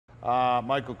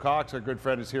Michael Cox, our good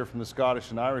friend, is here from the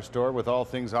Scottish and Irish store with all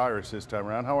things Irish this time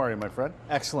around. How are you, my friend?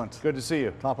 Excellent. Good to see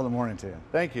you. Top of the morning to you.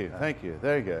 Thank you, thank you.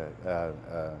 There you go.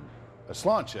 A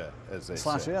sláinte, as they say.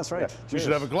 Sláinte, that's right. Yeah. We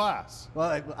should have a glass.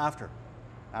 Well, after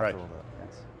Right. we'll do it,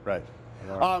 yes.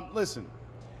 Right. Listen,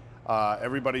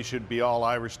 everybody should be all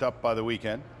Irished up by the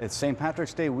weekend. It's St.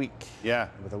 Patrick's Day week. Yeah.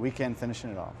 With a weekend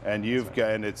finishing it off. And you've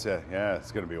got, and it's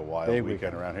it's going to be a wild Big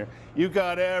weekend weekend around here. You've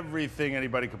got everything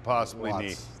anybody could possibly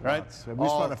need, right? Lots. We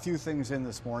brought a few things in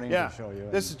this morning to show you.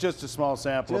 This is just a small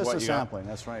sample of what just you a got. sampling,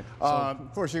 that's right. So,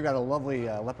 of course, you've got a lovely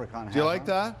leprechaun hat. Do you like on.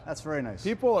 that? That's very nice.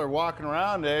 People are walking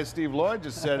around. Steve Lloyd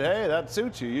just said, "Hey, that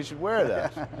suits you. You should wear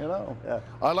that." You know. Yeah.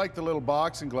 I like the little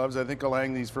boxing gloves. I think I'll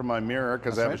hang these from my mirror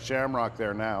because I have a shamrock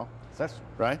there now. That's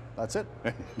right. That's it.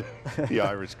 The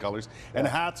Irish colors and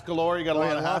hats galore. You got a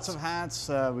lot of hats. Lots of hats.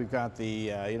 We've got the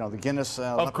the Guinness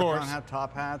of leprechaun course hat,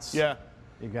 top hats. Yeah.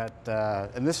 You got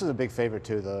and this is a big favorite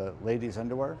too. The ladies'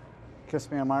 underwear. Kiss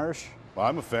Me, I'm Irish. Well,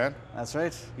 I'm a fan. That's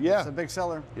right. Yeah. It's a big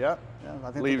seller. Yeah. I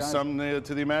think leaves some to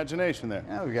the imagination there.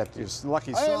 Yeah, we got these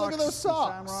lucky socks. Hey, look at those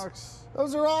socks. Shamrocks.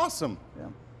 Those are awesome. Yeah.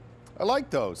 I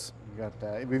like those. We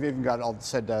got, we've even got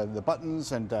the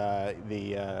buttons and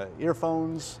the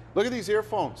earphones. Look at these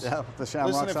earphones. Yeah, with the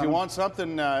shamrocks. Listen, if you want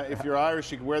something, if you're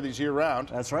Irish, you can wear these year round.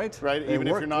 That's right. Right? They Even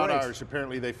if you're not great. Irish,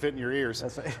 apparently they fit in your ears.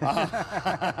 That's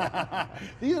right.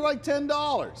 These are like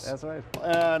 $10. That's right.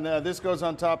 And this goes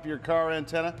on top of your car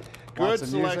antenna. Good Lots of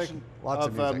selection Lots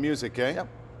of music, eh? Yep.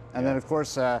 And then, of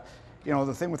course, the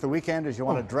thing with the weekend is you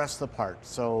want to dress the part.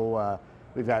 So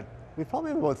we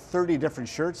probably have about 30 different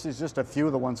shirts. There's just a few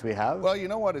of the ones we have. Well, you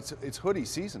know what? It's hoodie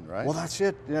season, right? Well, that's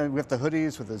it. We have the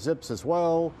hoodies with the zips as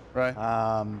well. Right.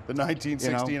 The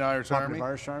 1916 Irish Army.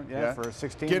 Irish Army, yeah, for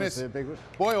 16. Guinness. Was the big one.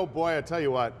 Boy, oh boy, I tell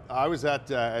you what. I was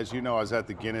at, as you know, I was at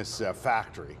the Guinness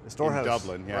factory the storehouse in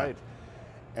Dublin. Yeah. Right.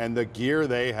 And the gear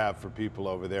they have for people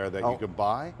over there that you can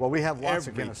buy. Well, we have lots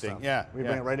of Guinness stuff. Yeah. We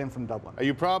bring it right in from Dublin.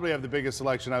 You probably have the biggest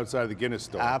selection outside of the Guinness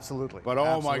store. Absolutely. But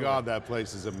oh my God, that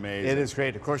place is amazing. It is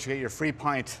great. Of course, you get your free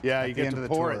pint. Yeah, at you the get end to of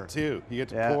the pour tour. it too. You get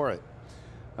to pour it.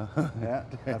 Yeah,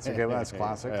 that's a good one. That's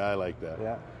classic. Yeah, I like that.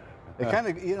 Yeah. It kind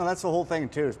of, that's the whole thing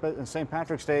too. St.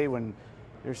 Patrick's Day, when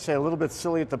you're say a little bit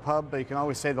silly at the pub, but you can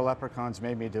always say the leprechauns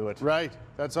made me do it. Right.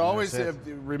 That's always,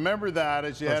 remember that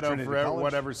as you head out for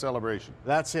whatever celebration.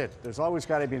 That's it. There's always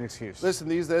got to be an excuse. Listen,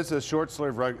 there's a short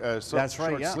sleeve,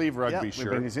 sleeve rugby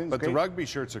shirt, but the rugby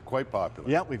shirts are quite popular.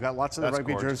 Yeah, we've got lots of the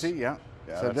rugby jersey. Yeah.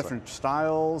 So different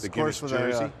styles. Of course, with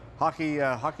a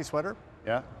hockey sweater.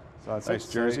 Yeah. So that's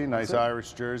nice jersey, nice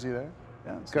Irish jersey there.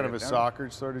 Yeah, it's kind of a soccer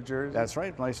sort of jersey. That's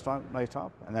right. Nice top.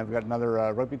 And then we've got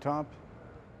another rugby top.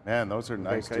 Man, those are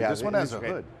nice. Yeah, this one has a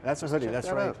hood. That's a hoodie.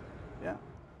 That's right. Yeah.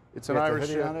 It's an Irish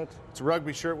shirt on it. It's a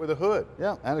rugby shirt with a hood.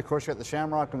 Yeah, and of course you got the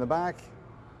shamrock in the back,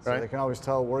 so they can always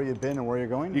tell where you've been and where you're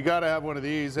going. You got to have one of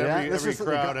these. Every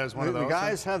crowd has one of those. The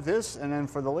guys have this, and then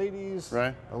for the ladies,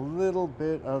 a little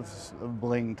bit of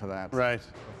bling to that. Right.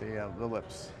 With the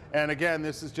lips. And again,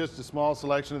 this is just a small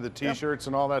selection of the T-shirts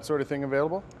and all that sort of thing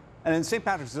available. And then St.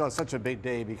 Patrick's Day is such a big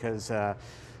day because.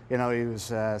 He was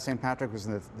St. Patrick was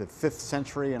in the 5th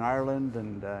century in Ireland,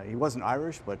 and he wasn't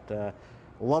Irish, but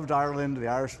loved Ireland. The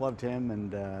Irish loved him,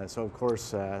 and so of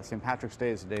course St. Patrick's Day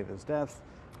is the day of his death.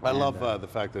 I love the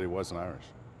fact that he wasn't Irish.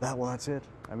 Well, that's it.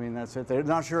 I mean, that's it. They're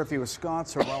not sure if he was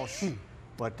Scots or Welsh,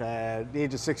 but at the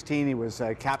age of 16, he was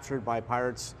captured by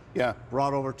pirates. Yeah.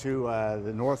 Brought over to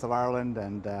the north of Ireland,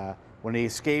 and when he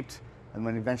escaped, and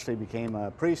when he eventually became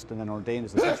a priest, and then ordained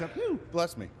as a bishop.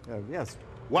 Bless me. Yes.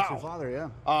 Wow. That's your father,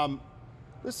 yeah.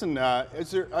 Listen,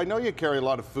 I know you carry a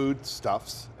lot of food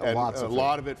stuffs, and a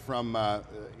lot of it from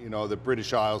the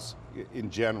British Isles in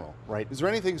general. Right. Is there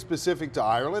anything specific to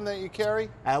Ireland that you carry?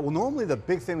 Well, normally the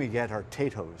big thing we get are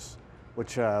potatoes,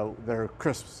 which they're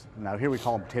crisps. Now here we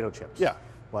call them potato chips. Yeah.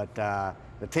 But the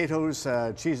potatoes,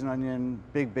 cheese and onion,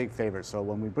 big favorite. So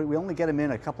when we only get them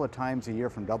in a couple of times a year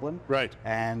from Dublin. Right.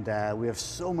 And we have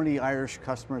so many Irish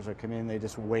customers that come in, they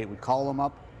just wait. We call them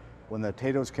up when the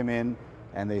potatoes come in,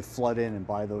 and they flood in and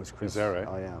buy those crisps. Is that right?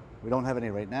 Oh yeah. We don't have any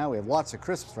right now. We have lots of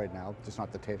crisps right now, just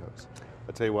not the potatoes.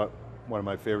 I'll tell you what, one of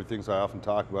my favorite things I often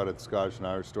talk about at the Scottish and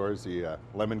Irish store is the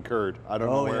lemon curd. I don't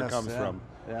know where it comes from.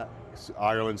 Yeah. It's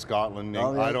Ireland, Scotland,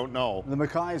 I don't know. The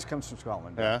Mackay's comes from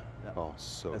Scotland. Yeah? Oh,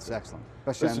 so it's good. excellent.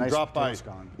 Especially a nice drop by.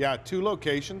 Scone. Yeah, 2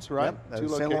 locations, right? Yep. 2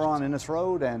 St. locations. Laurent Innes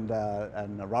Road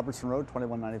and Robertson Road,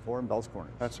 2194 in Bell's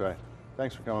Corners. That's right.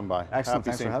 Thanks for coming by. Excellent.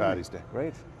 Happy St. Paddy's Day.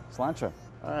 Great. Sláinte.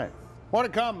 All right. More to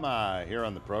come here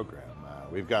on the program.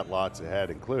 We've got lots ahead,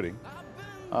 including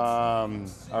our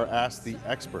Ask the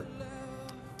Expert.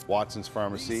 Watson's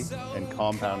Pharmacy and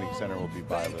Compounding Center will be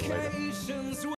by a little later.